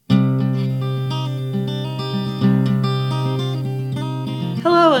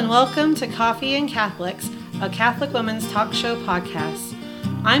Hello and welcome to Coffee and Catholics, a Catholic women's talk show podcast.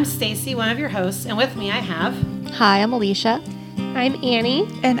 I'm Stacy, one of your hosts, and with me I have... Hi, I'm Alicia. I'm Annie.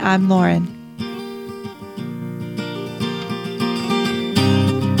 And I'm Lauren.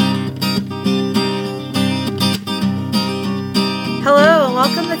 Hello and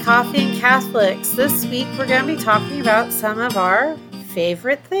welcome to Coffee and Catholics. This week we're going to be talking about some of our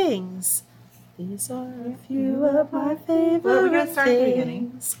favorite things. These are a few of my favorite Well, we gotta start at the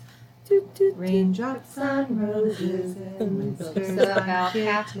things. Raindrops on roses and whispers about on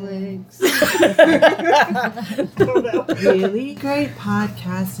Catholics. Really great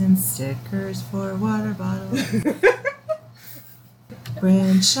podcasts and stickers for water bottles.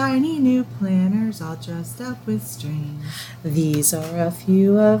 Brand shiny new planners all dressed up with strings. These are a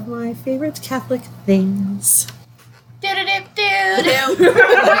few of my favorite Catholic things.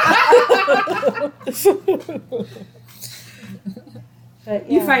 But,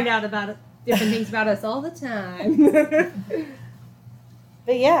 You find out about different things about us all the time.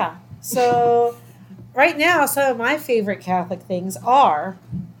 But yeah, so right now, some of my favorite Catholic things are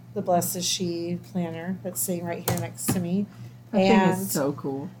the Blessed Is She planner that's sitting right here next to me. That thing is so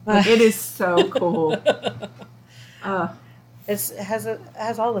cool. Like, it is so cool. It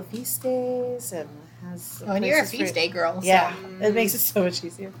has all the feast days and has. Oh, and you're a feast day girl. Yeah, So. it makes it so much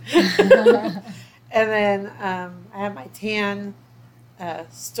easier. And then I have my tan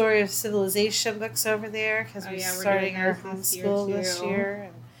Story of Civilization books over there because we're starting our homeschool this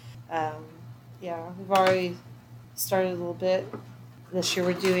year. And we've already started a little bit. This year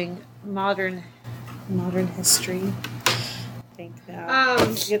we're doing modern history. I think now.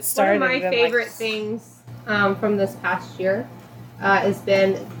 Get started. One of my favorite things from this past year has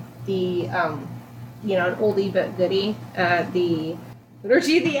been the an oldie but goodie, the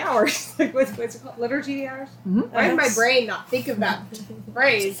Liturgy of the Hours. Like what's it called? Liturgy of the Hours? Mm-hmm. Why did my brain not think of that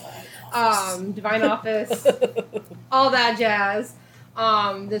phrase? Divine Office, all that jazz.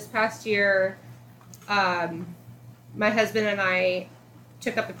 This past year, my husband and I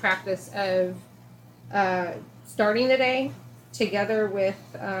took up the practice of starting the day together with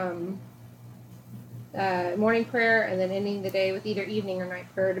morning prayer and then ending the day with either evening or night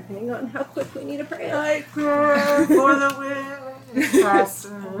prayer, depending on how quick we need to pray. Night prayer for the wind.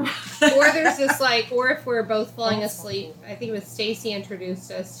 Or there's this or if we're both falling asleep, I think it was Stacy introduced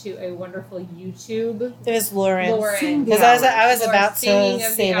us to a wonderful YouTube. It was Lauren. Because I was about to Singing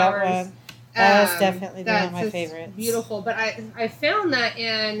of say the that Hours. one. That was definitely one That's of my just favorites. Beautiful, but I found that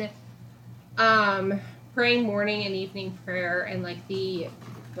in praying morning and evening prayer and the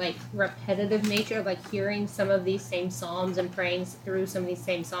repetitive nature, hearing some of these same psalms and praying through some of these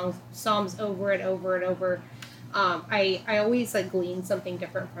same psalms over and over and over. I always glean something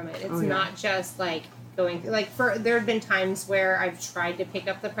different from it. It's not just going through there have been times where I've tried to pick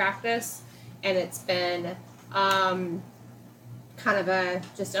up the practice and it's been kind of I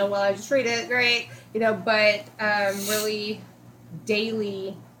just read it, great, but really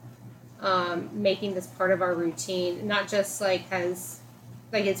daily making this part of our routine, not just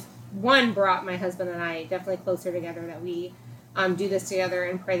it's brought my husband and I definitely closer together, that we do this together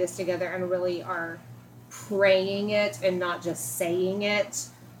and pray this together and really are praying it and not just saying it.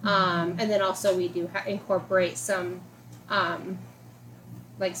 And then also we do incorporate some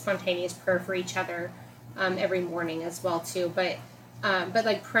spontaneous prayer for each other every morning as well too. But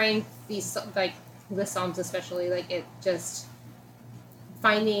praying these the Psalms especially, it just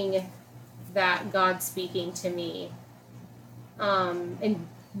finding that God speaking to me in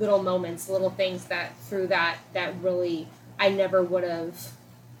little moments, little things that through that really I never would have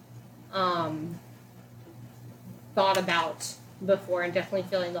thought about before, and definitely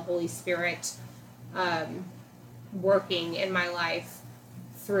feeling the Holy Spirit working in my life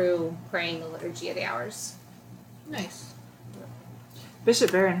through praying the Liturgy of the Hours. Nice.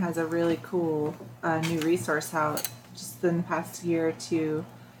 Bishop Barron has a really cool new resource out just in the past year or two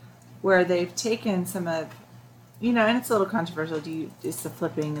where they've taken some of, and it's a little controversial. Is the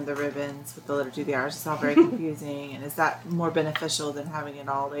flipping of the ribbons with the Liturgy of the Hours? It's all very confusing. And is that more beneficial than having it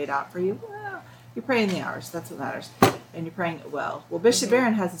all laid out for you? Well, you're praying the hours. That's what matters. And you're praying it well. Well, Bishop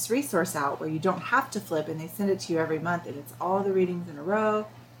Barron has this resource out where you don't have to flip, and they send it to you every month, and it's all the readings in a row,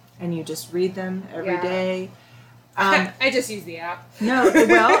 and you just read them every day. I just use the app. No,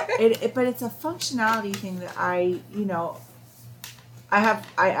 well, but it's a functionality thing that I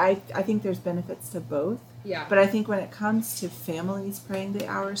think there's benefits to both. Yeah. But I think when it comes to families praying the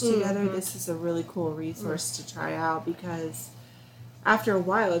hours together, this is a really cool resource to try out, because after a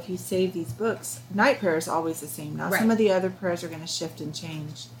while, if you save these books, night prayer is always the same. Now, some of the other prayers are going to shift and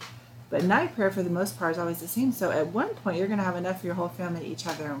change. But night prayer, for the most part, is always the same. So at one point, you're going to have enough for your whole family to each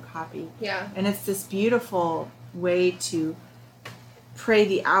have their own copy. Yeah. And it's this beautiful way to pray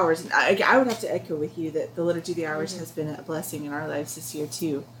the hours. And I would have to echo with you that the Liturgy of the Hours has been a blessing in our lives this year,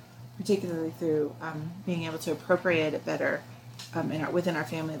 too, particularly through being able to appropriate it better within our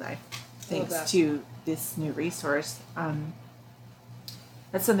family life, thanks to this new resource.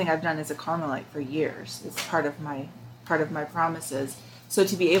 That's something I've done as a Carmelite for years. It's part of my promises. So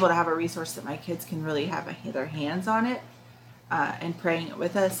to be able to have a resource that my kids can really have their hands on it and praying it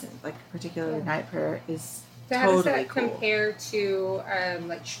with us, like particularly night prayer, is so totally how does that cool. compare to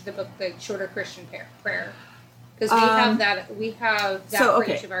the book, the Shorter Christian Prayer? Because we have that for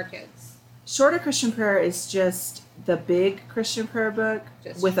each of our kids. Shorter Christian Prayer is just the big Christian prayer book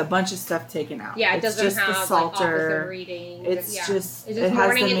with a bunch of stuff taken out. Yeah, it doesn't just have the Psalter reading. It's just it's it has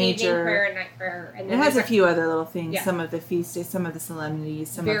morning the and major evening prayer and night prayer. And it has a few other little things. Yeah. Some of the feast days, some of the solemnities,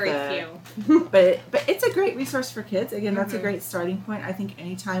 some very of the few. but it's a great resource for kids. Again, that's a great starting point. I think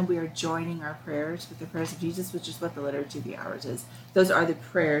anytime we are joining our prayers with the prayers of Jesus, which is what the Liturgy of the Hours is, those are the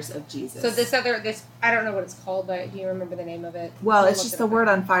prayers of Jesus. So this I don't know what it's called, but do you remember the name of it? Well, it's just the Word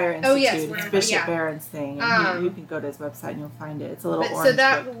on Fire Institute. Oh yes, it's Bishop Barron's thing. And you can go to his website and you'll find it. It's a little orange. So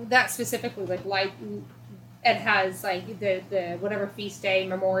that specifically, like it has like the whatever feast day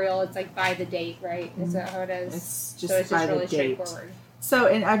memorial. It's like by the date, right? Is that how it is? It's just so it's by just really the date. straightforward. So,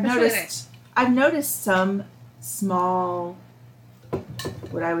 and I've That's noticed, really nice. I've noticed some small,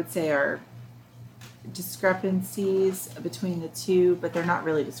 what I would say are discrepancies between the two, but they're not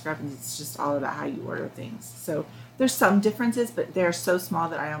really discrepancies. It's just all about how you order things. So there's some differences, but they're so small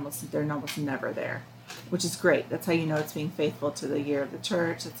that they're almost never there, which is great. That's how you know it's being faithful to the year of the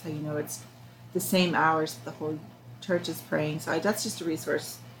church. That's how you know it's the same hours that the whole church is praying. So that's just a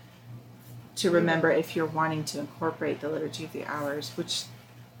resource to remember if you're wanting to incorporate the Liturgy of the Hours, which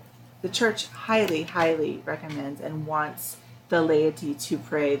the church highly, highly recommends and wants the laity to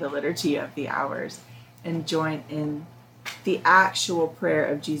pray the Liturgy of the Hours and join in the actual prayer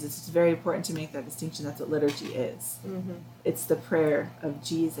of Jesus. It's very important to make that distinction. That's what liturgy is. Mm-hmm. It's the prayer of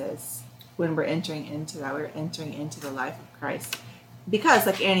Jesus. When we're entering into that, we're entering into the life of Christ. Because,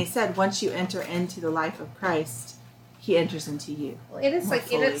 like Annie said, once you enter into the life of Christ, he enters into you. Well, it is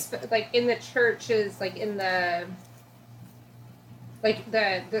like in the churches, like in the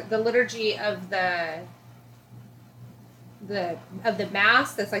liturgy of the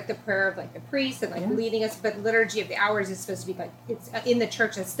mass. That's like the prayer of like the priest and like leading us. But liturgy of the hours is supposed to be like it's in the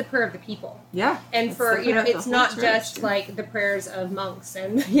church. It's the prayer of the people. Yeah, and for it's not just like the prayers of monks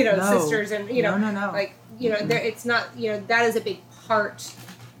and sisters and no. like there it's not that is a big part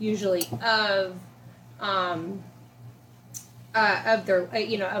usually of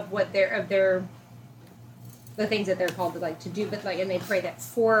their of their the things that they're called to do, but like and they pray that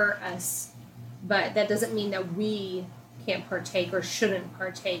for us, but that doesn't mean that we can't partake or shouldn't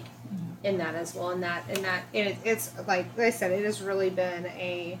partake in that as well. And it's like I said, it has really been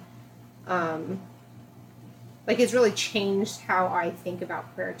a it's really changed how I think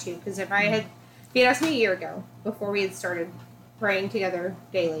about prayer too. Because if you had asked me a year ago before we had started praying together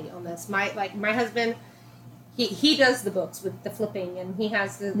daily on this, my husband, he does the books with the flipping, and he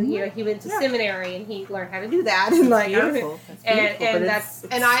has he went to seminary and he learned how to do that, and like beautiful.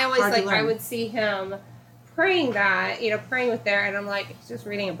 and I always I would see him praying praying with there, and I'm like, he's just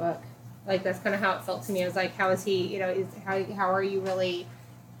reading a book. Like that's kind of how it felt to me. I was like, how is he? How are you really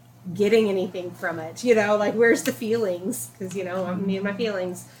getting anything from it? Like where's the feelings? Because I'm me and my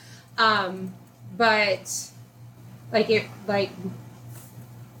feelings. But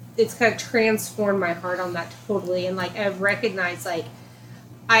it's kind of transformed my heart on that totally, and like I've recognized I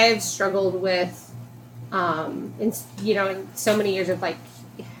have struggled with in so many years of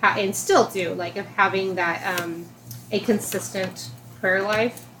and still do of having that a consistent prayer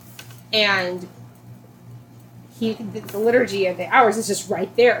life, and the liturgy of the hours is just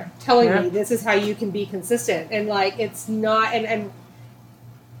right there telling me this is how you can be consistent, and it's not and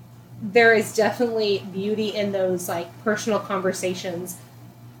there is definitely beauty in those personal conversations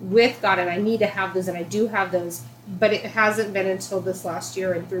with God, and I need to have those, and I do have those, but it hasn't been until this last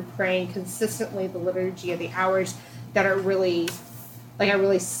year and through praying consistently the liturgy of the hours that are really I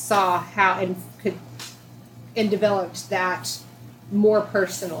really saw how and developed that more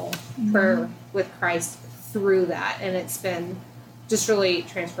personal prayer with Christ through that, and it's been just really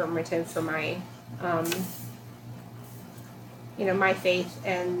transformative for my my faith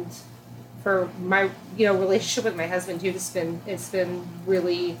and for my relationship with my husband too. It's been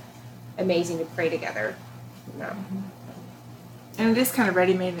really amazing to pray together. And it is kind of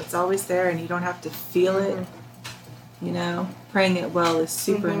ready-made. It's always there, and you don't have to feel it. You know, praying it well is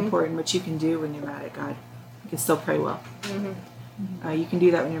super important, which you can do when you're mad at God. You can still pray well. You can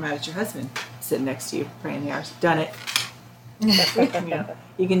do that when you're mad at your husband, sitting next to you, praying the hours. Done it.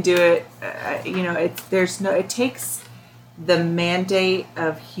 You can do it. It takes the mandate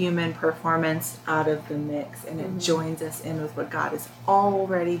of human performance out of the mix, and it joins us in with what God is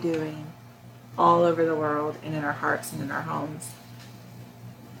already doing all over the world and in our hearts and in our homes.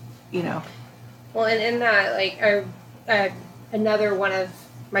 Well, and in that, another one of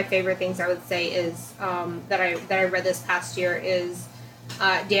my favorite things I would say is that I read this past year is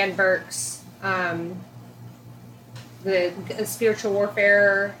Dan Burke's the spiritual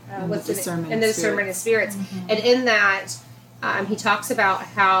warfare, and the discernment of spirits, and in that he talks about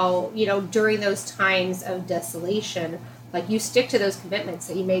how during those times of desolation, like you stick to those commitments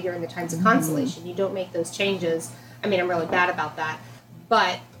that you made during the times of consolation. You don't make those changes. I mean, I'm really bad about that,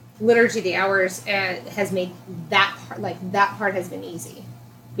 but Liturgy of the Hours has made that part has been easy,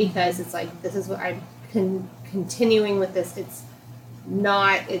 because it's like, this is what I'm continuing with this. It's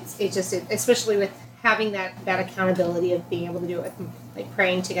just especially with having that accountability of being able to do it, like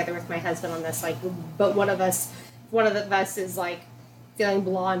praying together with my husband on this, but one of us is like feeling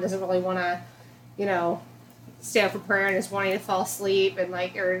blah and doesn't really want to, stay up for prayer and is wanting to fall asleep, and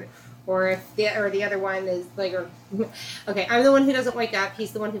or if the other one is like, okay, I'm the one who doesn't wake up,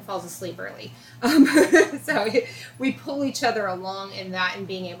 he's the one who falls asleep early. So we pull each other along in that, and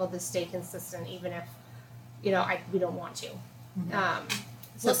being able to stay consistent even if we don't want to.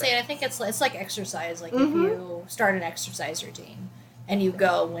 I think it's like exercise. Like if you start an exercise routine and you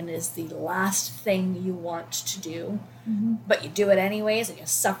go when is the last thing you want to do, but you do it anyways, and you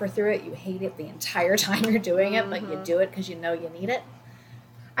suffer through it, you hate it the entire time you're doing it, but you do it because you know you need it.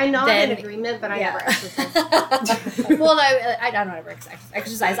 I nod in agreement, but I never exercise. Well, I don't ever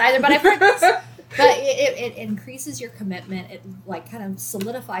exercise either, but I've heard this. But it increases your commitment. It kind of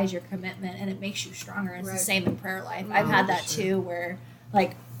solidifies your commitment, and it makes you stronger. It's the same in prayer life. I've had that too, where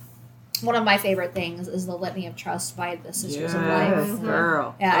one of my favorite things is the Litany of Trust by the Sisters of Life.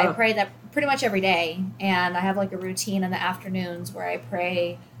 Girl. Yeah, I pray that pretty much every day, and I have a routine in the afternoons where I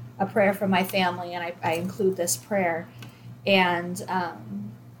pray a prayer for my family, and I include this prayer, and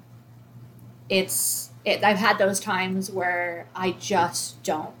I've had those times where I just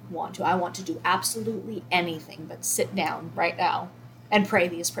don't want to. I want to do absolutely anything but sit down right now and pray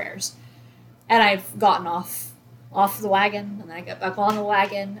these prayers, and I've gotten off the wagon, and then I get back on the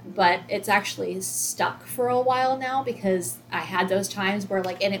wagon, but it's actually stuck for a while now, because I had those times where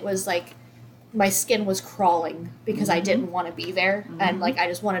and it was my skin was crawling because I didn't want to be there, and I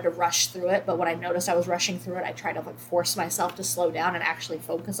just wanted to rush through it. But when I noticed I was rushing through it, I tried to force myself to slow down and actually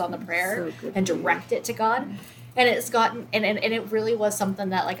focus on the prayer and direct it to God. And it's gotten and it really was something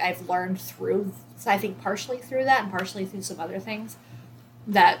that I've learned through, I think partially through that and partially through some other things,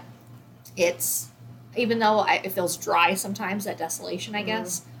 that it's, even though it feels dry sometimes, that desolation, I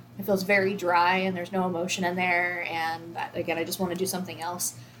guess, it feels very dry and there's no emotion in there, and again, I just want to do something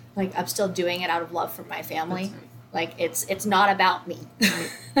else. I'm still doing it out of love for my family. Right. It's not about me.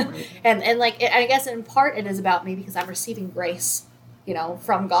 Right. and I guess in part it is about me, because I'm receiving grace,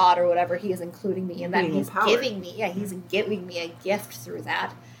 from God or whatever. He is including me in that. He's giving me giving me a gift through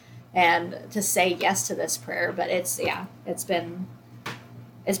that, and to say yes to this prayer. But it's been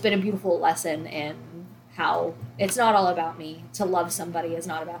a beautiful lesson in how it's not all about me. To love somebody is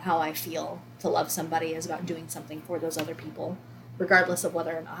not about how I feel. To love somebody is about doing something for those other people, regardless of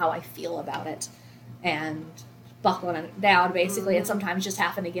whether or not how I feel about it, and buckling it down basically, and sometimes just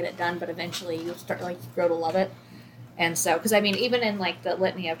having to get it done, but eventually you'll start you grow to love it. And so, because even in the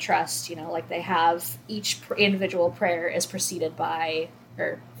Litany of Trust, they have each individual prayer is preceded by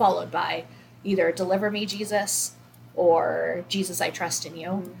or followed by either "Deliver me, Jesus," or "Jesus, I trust in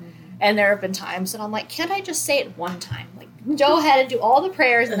you." And there have been times that I'm like, can't I just say it one time? Go ahead and do all the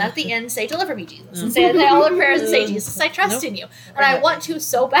prayers, and at the end say, "Deliver me, Jesus," and say all the prayers and say, "Jesus, I trust in you." And I want to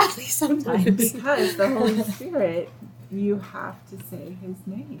so badly sometimes. Because the Holy Spirit, you have to say His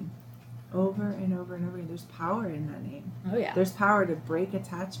name over and over and over again. There's power in that name. Oh yeah. There's power to break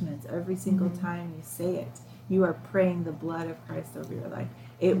attachments every single time you say it. You are praying the blood of Christ over your life.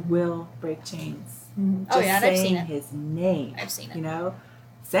 It will break chains. Oh yeah, and I've seen it. His name. I've seen it.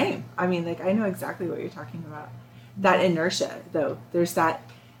 Same. I mean, I know exactly what you're talking about. That inertia, though,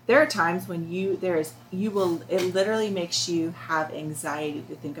 there are times when it literally makes you have anxiety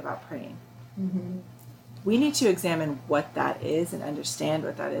to think about praying. We need to examine what that is and understand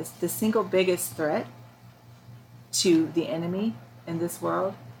what that is. The single biggest threat to the enemy in this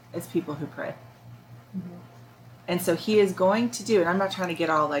world is people who pray. And so he is going to do, and I'm not trying to get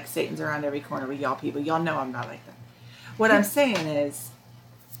all Satan's around every corner with y'all people. Y'all know I'm not like that. What I'm saying is,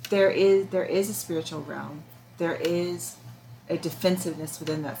 there is a spiritual realm. There is a defensiveness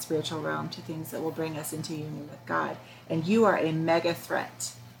within that spiritual realm to things that will bring us into union with God. And you are a mega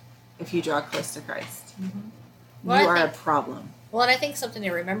threat if you draw close to Christ. Well, you are a problem. Well, and I think something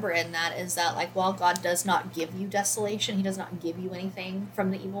to remember in that is that, like, while God does not give you desolation, he does not give you anything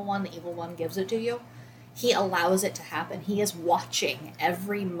from the evil one gives it to you. He allows it to happen. He is watching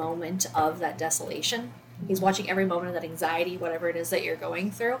every moment of that desolation. He's watching every moment of that anxiety, whatever it is that you're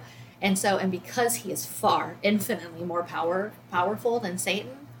going through. And because he is far, infinitely more powerful than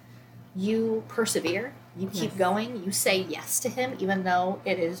Satan, you persevere, you keep going, you say yes to him, even though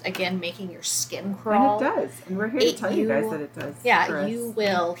it is, again, making your skin crawl. And it does. And we're here to tell you guys that it does. Yeah,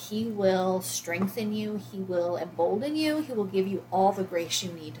 he will strengthen you, he will embolden you, he will give you all the grace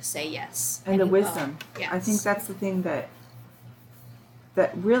you need to say yes. And the wisdom. Yes. I think that's the thing that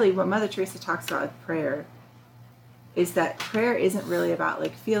really what Mother Teresa talks about with prayer is that prayer isn't really about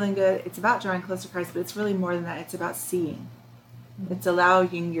like feeling good. It's about drawing close to Christ, but it's really more than that. It's about seeing. It's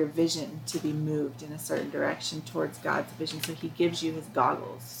allowing your vision to be moved in a certain direction towards God's vision. So he gives you his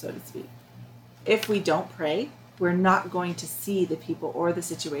goggles, so to speak. If we don't pray, we're not going to see the people or the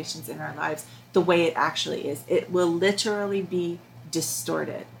situations in our lives the way it actually is. It will literally be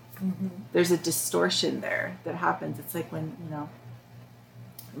distorted. There's a distortion there that happens. It's like when,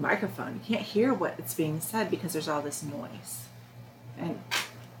 microphone, you can't hear what it's being said because there's all this noise, and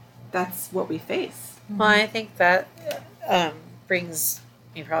that's what we face. Well, I think that brings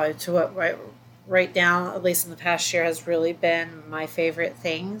me probably to what right now, at least in the past year, has really been my favorite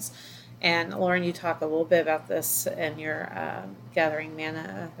things. And Lauren, you talk a little bit about this in your Gathering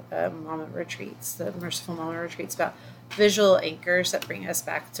Manna moment retreats, the Merciful Moment retreats, about visual anchors that bring us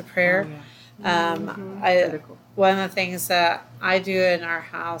back to prayer. One of the things that I do in our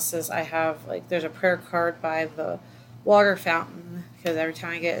house is I have there's a prayer card by the water fountain, because every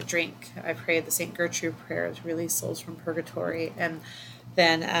time I get a drink, I pray the St. Gertrude prayer to release souls from purgatory. And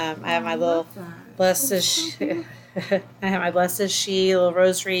then I have my little blessed as she, I have my blessed as she little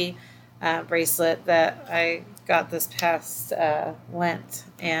rosary bracelet that I got this past Lent,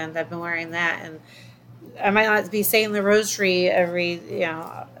 and I've been wearing that. And I might not be saying the rosary every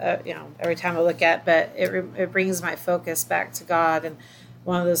time I look at, but it brings my focus back to God. And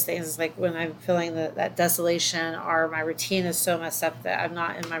one of those things is like when I'm feeling that desolation, or my routine is so messed up that I'm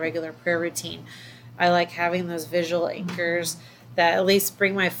not in my regular prayer routine, I like having those visual anchors that at least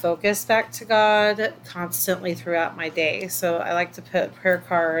bring my focus back to God constantly throughout my day. So I like to put prayer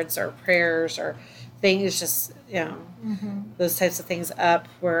cards or prayers or things, just those types of things up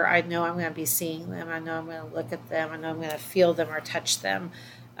where I know I'm going to be seeing them. I know I'm going to look at them. I know I'm going to feel them or touch them,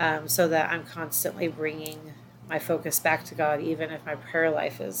 so that I'm constantly bringing my focus back to God, even if my prayer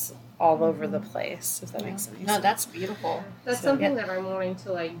life is all over the place, if that makes any sense. No, that's beautiful. That's something that I'm wanting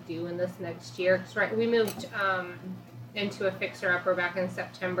to do in this next year. Cause we moved into a fixer-upper back in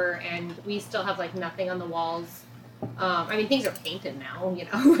September, and we still have nothing on the walls. Things are painted now,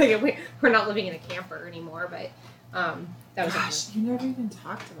 we're not living in a camper anymore, but that was. Gosh, you never even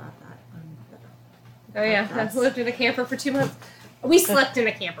talked about that. Oh yeah, I've lived in a camper for 2 months. We slept in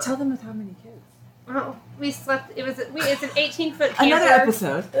a camper. Tell them with how many kids. Oh, we slept. It's an 18-foot camper. Another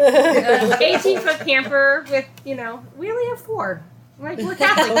episode. 18-foot camper with we only have 4. We're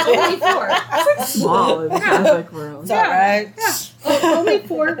Catholic, only 4. It's small in the Catholic world. It's all right. Yeah. Only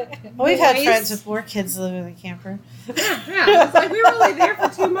 4. We've had friends with 4 kids living in a camper. Yeah. It's we were only there for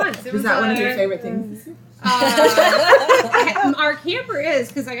 2 months. Was that one of your favorite things? Our camper is,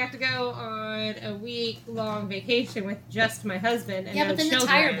 because I got to go on a week-long vacation with just my husband and but then children. the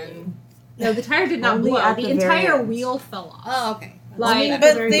tire blew. No, the tire did not Only blow. at The the very entire end. wheel fell off. Oh, okay.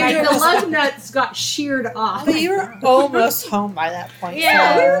 The lug nuts got sheared off. But you were almost home by that point.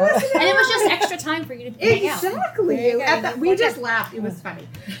 Yeah, so. we were listening. And it was just extra time for you to hang out. Exactly. We just laughed. It was funny.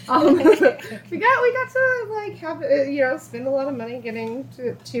 We got to have spend a lot of money getting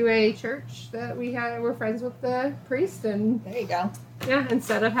to a church that we're friends with the priest, and There you go. yeah,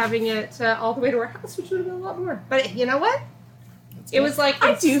 instead of having it all the way to our house, which would have been a lot more. But you know what? It was I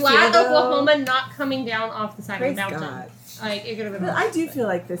do flat feel, though, Oklahoma not coming down off the side Praise of the mountain. God. It could have been. But I do feel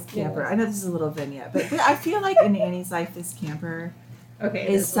like this camper, I know this is a little vignette, but I feel like in Annie's life, this camper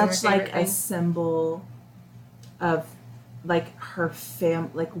is such a symbol of her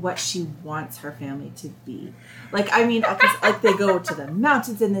what she wants her family to be. They go to the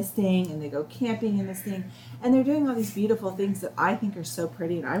mountains in this thing, and they go camping in this thing, and they're doing all these beautiful things that I think are so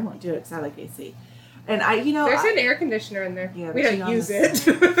pretty, and I won't do it because I like AC. And there's an air conditioner in there. Yeah, we don't use it.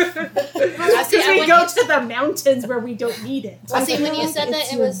 I see, Because we go to the mountains where we don't need it. I see, when you said that,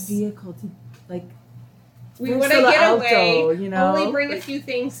 it's it your was vehicle to we want to get away, you know? only bring a few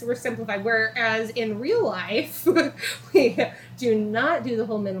things, we're simplified. Whereas in real life, we do not do the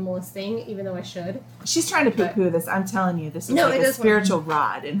whole minimalist thing, even though I should. She's trying to poo-poo this. I'm telling you, this is like a spiritual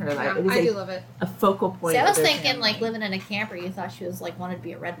rod in her life. Yeah, I do love it. A focal point. See, I was thinking, like, living in a camper, you thought she was, like, wanted to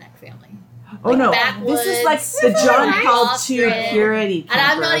be a redneck family. Oh, like, no. Backwoods, this is like the John Paul II purity camper.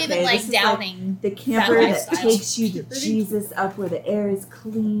 And I'm not even, okay? like, downing the camper that lifestyle. takes you to Jesus up where the air is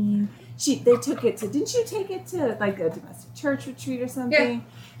clean. They took it to, didn't you take it to, like, a domestic church retreat or something? Yeah.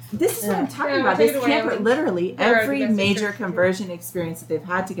 This is what I'm talking about. This camper, literally, every major conversion experience that they've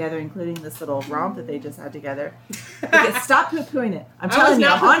had together, including this little romp that they just had together. Okay, stop poo-pooing it. I'm telling you,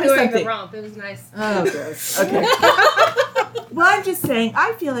 I'm onto something. The romp. It was nice. Oh, gross. Okay. Well, I'm just saying,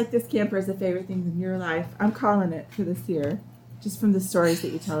 I feel like this camper is a favorite thing in your life. I'm calling it for this year. Just from the stories that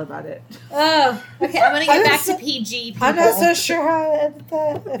you tell about it. Oh, okay. I'm going to get back to PG. People. I'm not so sure how to edit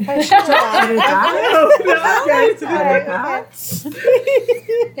that. If I should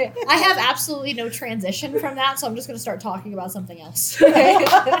I have absolutely no transition from that, so I'm just going to start talking about something else. Hey,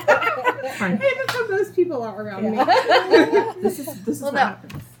 that's how most people are around me. This is what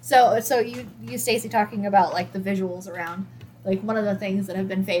happens. So you Stacey, talking about like the visuals around. Like one of the things that have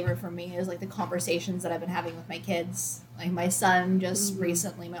been favorite for me is like the conversations that I've been having with my kids. Like my son just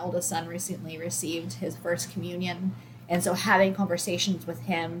recently, my oldest son recently received his first communion. And so having conversations with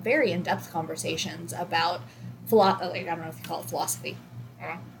him, very in-depth conversations about, like, I don't know if you call it philosophy.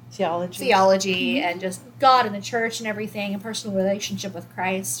 Theology and just God and the church and everything and personal relationship with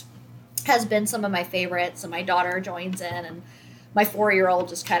Christ has been some of my favorites. And my daughter joins in and my 4-year-old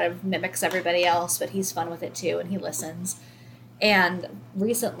just kind of mimics everybody else, but he's fun with it too and he listens. And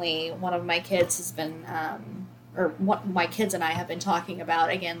recently, one of my kids has been, my kids and I have been talking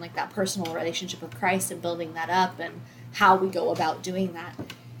about, again, like that personal relationship with Christ and building that up and how we go about doing that.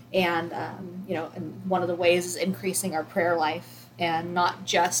 And, and one of the ways is increasing our prayer life and not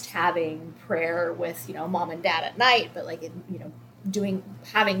just having prayer with, mom and dad at night, but like,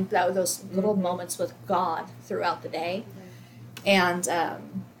 having those little moments with God throughout the day. And,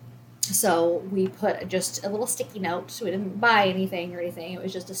 so we put just a little sticky note. So we didn't buy anything or anything. It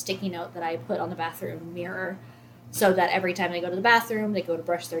was just a sticky note that I put on the bathroom mirror so that every time they go to the bathroom, they go to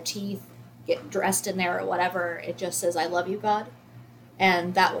brush their teeth, get dressed in there or whatever, it just says, I love you, God.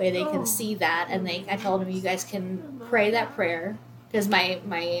 And that way they can see that. And I told them, you guys can pray that prayer. Because I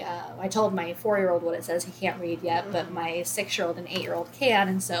told my 4-year-old what it says. He can't read yet, but my 6-year-old and 8-year-old can.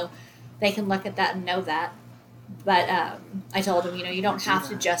 And so they can look at that and know that. But I told him, you don't have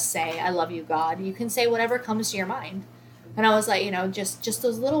to just say, I love you, God. You can say whatever comes to your mind. And I was like, just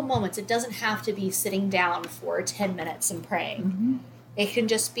those little moments. It doesn't have to be sitting down for 10 minutes and praying. Mm-hmm. It can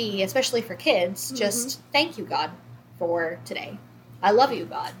just be, especially for kids, just thank you, God, for today. I love you,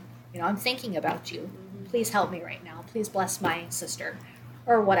 God. I'm thinking about you. Please help me right now. Please bless my sister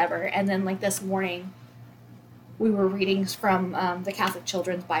or whatever. And then like this morning, we were reading from the Catholic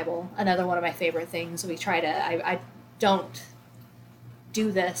Children's Bible, another one of my favorite things. We try to, I don't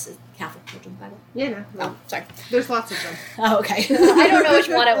do this. Catholic Children's Bible? Yeah, no. Oh, sorry. There's lots of them. Oh, okay. I don't know which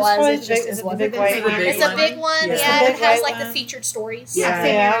one it was. It just is one. It's a big one. Yeah, it has like the featured stories.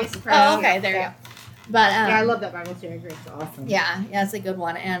 Yeah. Oh, okay, there you go. But I love that Bible too. I agree. It's awesome. Yeah, it's a good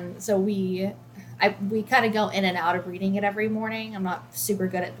one. And so we kind of go in and out of reading it every morning. I'm not super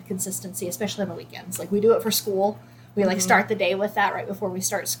good at the consistency, especially on the weekends. Like we do it for school. We start the day with that right before we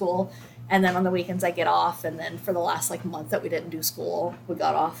start school. And then on the weekends I get off. And then for the last month that we didn't do school, we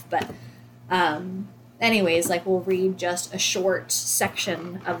got off. But anyways, we'll read just a short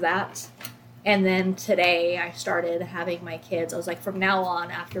section of that. And then today I started having my kids, I was like, from now on,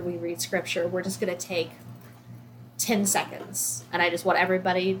 after we read scripture, we're just going to take 10 seconds. And I just want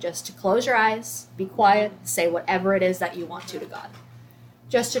everybody just to close your eyes, be quiet, say whatever it is that you want to God.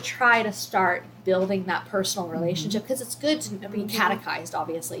 Just to try to start building that personal relationship, because it's good to be catechized,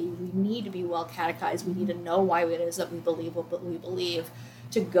 obviously. We need to be well catechized. We need to know why it is that we believe what we believe,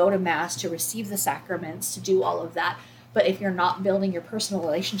 to go to Mass, to receive the sacraments, to do all of that. But if you're not building your personal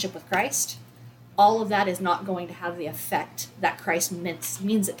relationship with Christ, all of that is not going to have the effect that Christ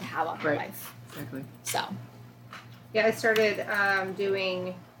means it to have on your life. Exactly. So. Yeah, I started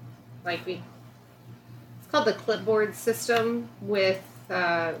doing, it's called the clipboard system with,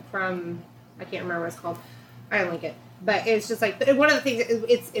 from, I can't remember what it's called. I link it. But it's just one of the things,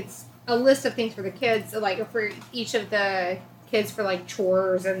 it's a list of things for the kids, for each of the kids for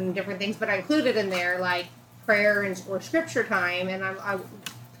chores and different things. But I included in there, prayer or scripture time, and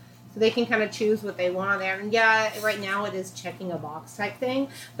so they can kind of choose what they want on there. And yeah, right now it is checking a box type thing,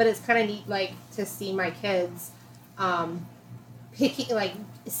 but it's kind of neat, to see my kids picking, like,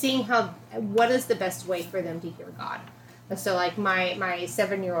 seeing what is the best way for them to hear God. So, like, my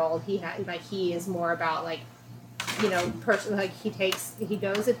 7-year-old, he is more about, like, you know, like, he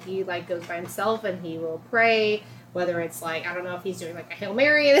goes by himself and he will pray, whether it's, like, I don't know if he's doing, like, a Hail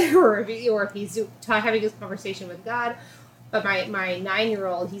Mary or if he's having his conversation with God. But my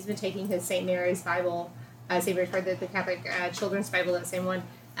 9-year-old, he's been taking his St. Mary's Bible, St. Mary's Bible, the Catholic Children's Bible, that same one,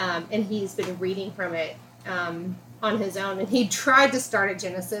 and he's been reading from it on his own. And he tried to start at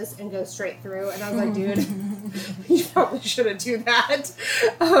Genesis and go straight through, and I was like, dude, you probably shouldn't do that.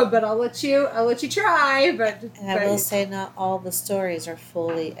 But I'll let you try. But I will say, not all the stories are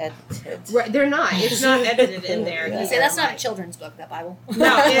fully edited. Right, they're not. It's not edited in there. Yeah. Say that's not a children's book. That Bible.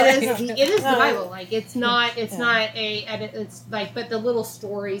 No, it is. It is the Bible. Like, it's not. It's not a edit. It's like, but the little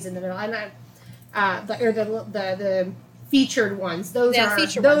stories in the middle, and the featured ones. Those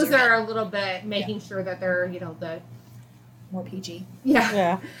are a little bit making sure that they're, you know, the more PG.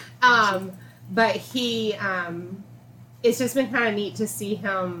 Yeah. But he, it's just been kind of neat to see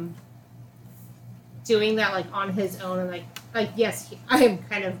him doing that, like, on his own, and like yes, I am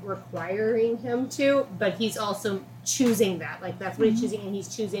kind of requiring him to, but he's also choosing that, like, that's what he's choosing, and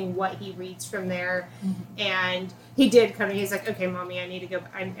he's choosing what he reads from there. And he did he's like, okay, Mommy, I need to go,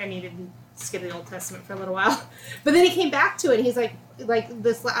 I need to skip the Old Testament for a little while. But then he came back to it, and he's like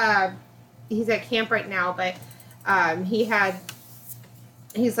this, he's at camp right now, but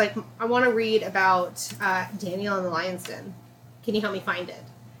he's like, I want to read about Daniel and the Lion's Den. Can you help me find it?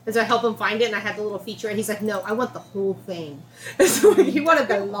 And so I help him find it, and I had the little feature, and he's like, no, I want the whole thing. So he wanted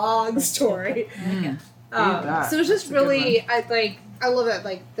the long story. So it was just really, I love it,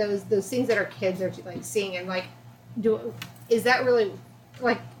 like, those things that our kids are, like, seeing, and, like, is that really,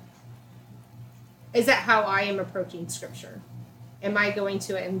 like, is that how I am approaching Scripture? Am I going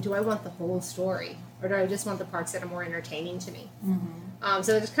to it, and do I want the whole story? Or do I just want the parts that are more entertaining to me?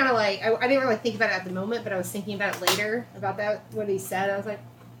 So it's just kind of like, I didn't really think about it at the moment, but I was thinking about it later, about that, what he said. I was like,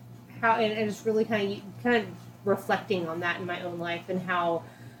 how, and it's really kind of reflecting on that in my own life, and how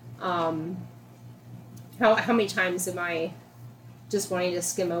many times am I just wanting to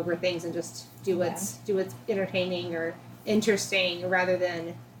skim over things and just do what's entertaining or interesting, rather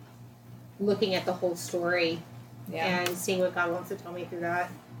than looking at the whole story and seeing what God wants to tell me through that.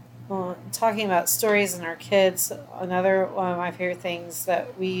 Well, talking about stories and our kids, another one of my favorite things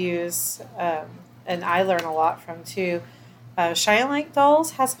that we use, and I learn a lot from too, Cheyenne Lake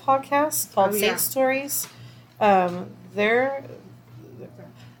Dolls has a podcast called Saint Stories. They're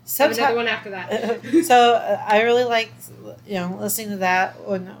another one after that. So I really like, you know, listening to that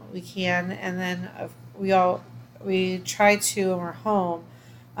when we can, and then we try to, when we're home.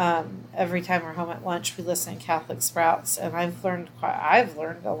 Every time we're home at lunch, we listen to Catholic Sprouts, and I've learned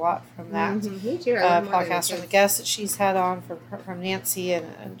a lot from that podcast, from the guests that she's had on, from Nancy,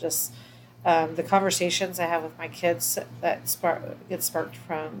 and just the conversations I have with my kids that get sparked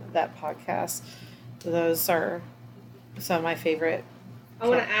from that podcast. Those are some of my favorite. I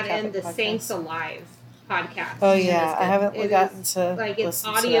want to add in the podcasts. Saints Alive podcast. Oh yeah, I haven't gotten to, like, it's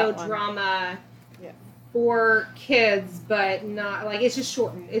audio drama. For kids, but not, like, it's just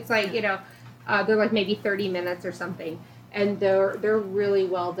shortened. It's like, you know, they're like maybe 30 minutes or something, and they're really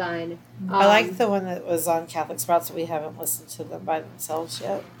well done. I like the one that was on Catholic Sprouts, that we haven't listened to them by themselves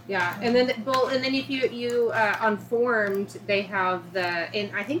yet. Yeah, and then if you on Formed, they have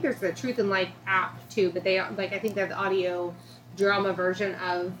and I think there's the Truth and Life app too, but I think they have the audio drama version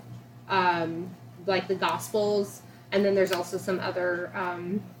of like the Gospels, and then there's also some other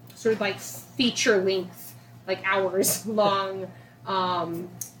sort of like feature length, like hours long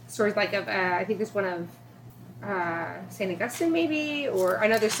stories, like of I think there's one of St. Augustine maybe, or I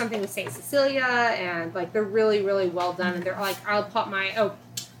know there's something with St. Cecilia, and like they're really, really well done, and they're like, I'll pop my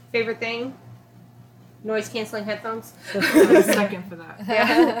favorite thing, noise canceling headphones. I'm second for that.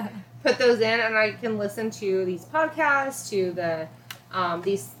 Yeah. Put those in, and I can listen to these podcasts, to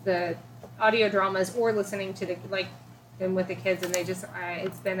the audio dramas, or listening to them with the kids, and they just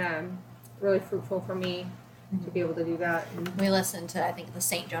it's been really fruitful for me to be able to do that. We listened to, I think, the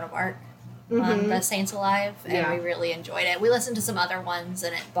Saint Joan of Arc on the Saints Alive, and we really enjoyed it. We listened to some other ones,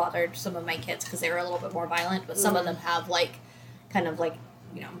 and it bothered some of my kids because they were a little bit more violent, but some of them have kind of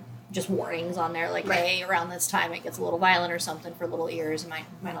just warnings on there, like, hey, around this time it gets a little violent or something for little ears, and might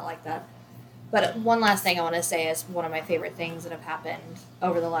not like that. But one last thing I want to say is one of my favorite things that have happened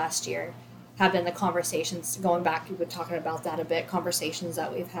over the last year have been the conversations, going back, we've been talking about that a bit, conversations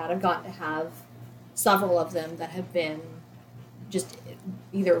that we've had. I've gotten to have several of them that have been just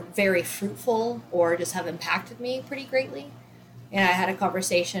either very fruitful or just have impacted me pretty greatly. And I had a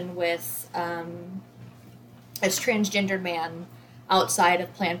conversation with a transgendered man outside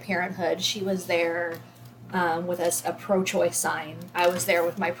of Planned Parenthood. She was there with a pro-choice sign. I was there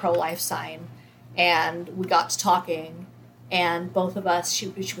with my pro-life sign, and we got to talking, and both of us, she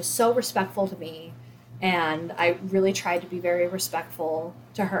was so respectful to me, and I really tried to be very respectful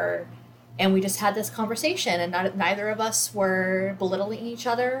to her, and we just had this conversation, and neither of us were belittling each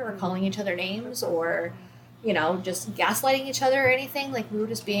other or calling each other names or, you know, just gaslighting each other or anything. Like, we were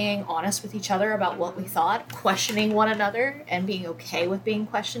just being honest with each other about what we thought, questioning one another, and being okay with being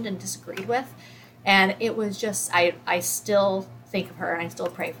questioned and disagreed with. And it was just, I still think of her, and I still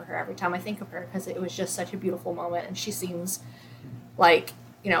pray for her every time I think of her, because it was just such a beautiful moment. And she seems like,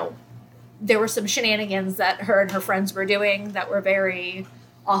 you know, there were some shenanigans that her and her friends were doing that were very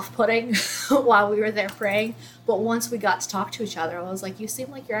off-putting while we were there praying. But once we got to talk to each other, I was like, you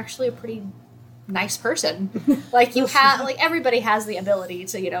seem like you're actually a pretty nice person. Like, you have, like, everybody has the ability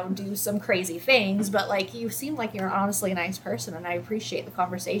to, you know, do some crazy things, but, like, you seem like you're honestly a nice person, and I appreciate the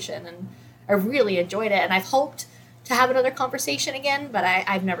conversation, and I really enjoyed it, and I've hoped to have another conversation again, but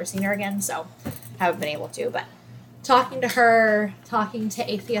I've never seen her again, so I haven't been able to. But talking to her, talking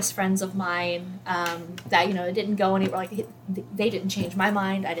to atheist friends of mine, that, you know, it didn't go anywhere. Like, they didn't change my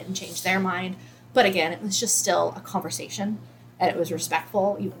mind, I didn't change their mind, but again, it was just still a conversation, and it was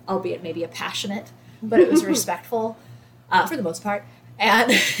respectful, albeit maybe a passionate, but it was respectful for the most part,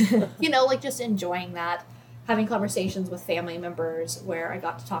 and you know, like, just enjoying that. Having conversations with family members where I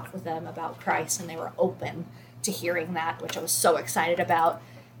got to talk with them about Christ, and they were open to hearing that, which I was so excited about.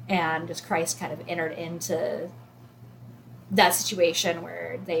 And just Christ kind of entered into that situation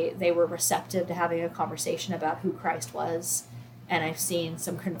where they were receptive to having a conversation about who Christ was. And I've seen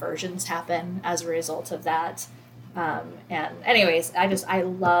some conversions happen as a result of that. And anyways, I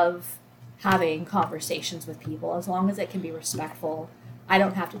love having conversations with people, as long as it can be respectful. I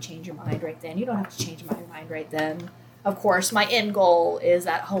don't have to change your mind right then. You don't have to change my mind right then. Of course, my end goal is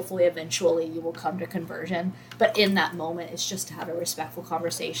that hopefully eventually you will come to conversion. But in that moment, it's just to have a respectful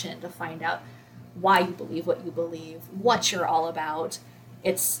conversation, to find out why you believe what you believe, what you're all about.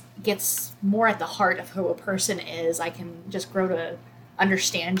 It gets more at the heart of who a person is. I can just grow to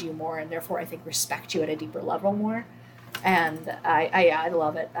understand you more, and therefore I think respect you at a deeper level more. And I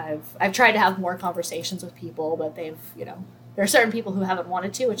love it. I've tried to have more conversations with people, but they've, you know, there are certain people who haven't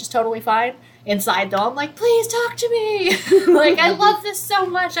wanted to, which is totally fine. Inside, though, I'm like, please talk to me. Like, I love this so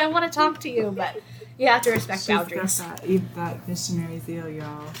much. I want to talk to you. But you have to respect boundaries. That missionary zeal,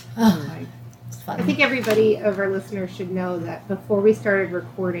 y'all. It's fun. I think everybody of our listeners should know that before we started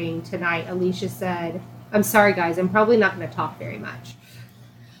recording tonight, Alicia said, I'm sorry, guys, I'm probably not going to talk very much.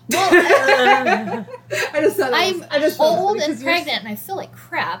 Well, I'm old and pregnant, and I feel like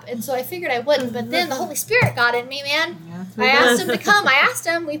crap, and so I figured I wouldn't. But then the Holy Spirit got in me, man. I asked him to come. I asked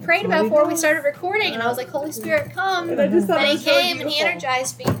him. We prayed about before we started recording, and I was like, "Holy Spirit, come!" And he came, and he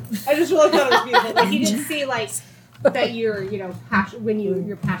energized me. I just really thought it was beautiful. Like, you didn't see like that your, you know, when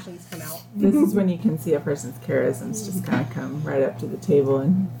your passions come out. This is when you can see a person's charisms just kind of come right up to the table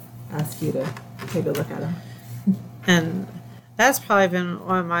and ask you to take a look at them. And that's probably been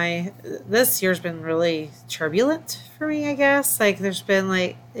one of this year's been really turbulent for me, I guess. Like, there's been,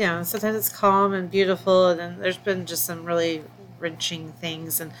 like, you know, sometimes it's calm and beautiful, and then there's been just some really wrenching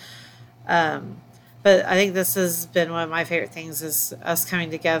things. And, but I think this has been one of my favorite things, is us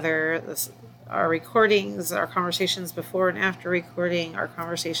coming together, our recordings, our conversations before and after recording, our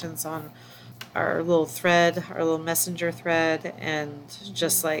conversations on our little thread, our little messenger thread, and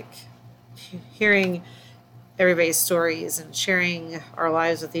just like hearing everybody's stories and sharing our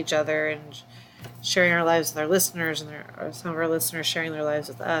lives with each other, and sharing our lives with our listeners, and some of our listeners sharing their lives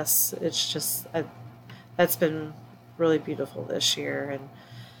with us. It's just, that's been really beautiful this year. And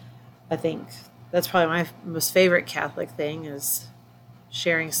I think that's probably my most favorite Catholic thing, is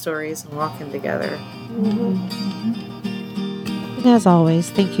sharing stories and walking together. And as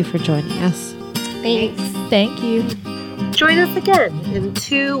always, thank you for joining us. Thanks. Thank you. Join us again in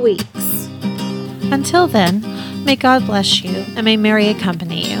 2 weeks. Until then, may God bless you, and may Mary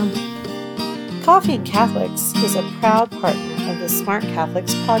accompany you. Coffee and Catholics is a proud partner of the Smart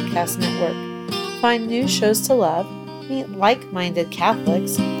Catholics Podcast Network. Find new shows to love, meet like-minded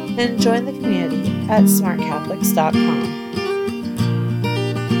Catholics, and join the community at smartcatholics.com.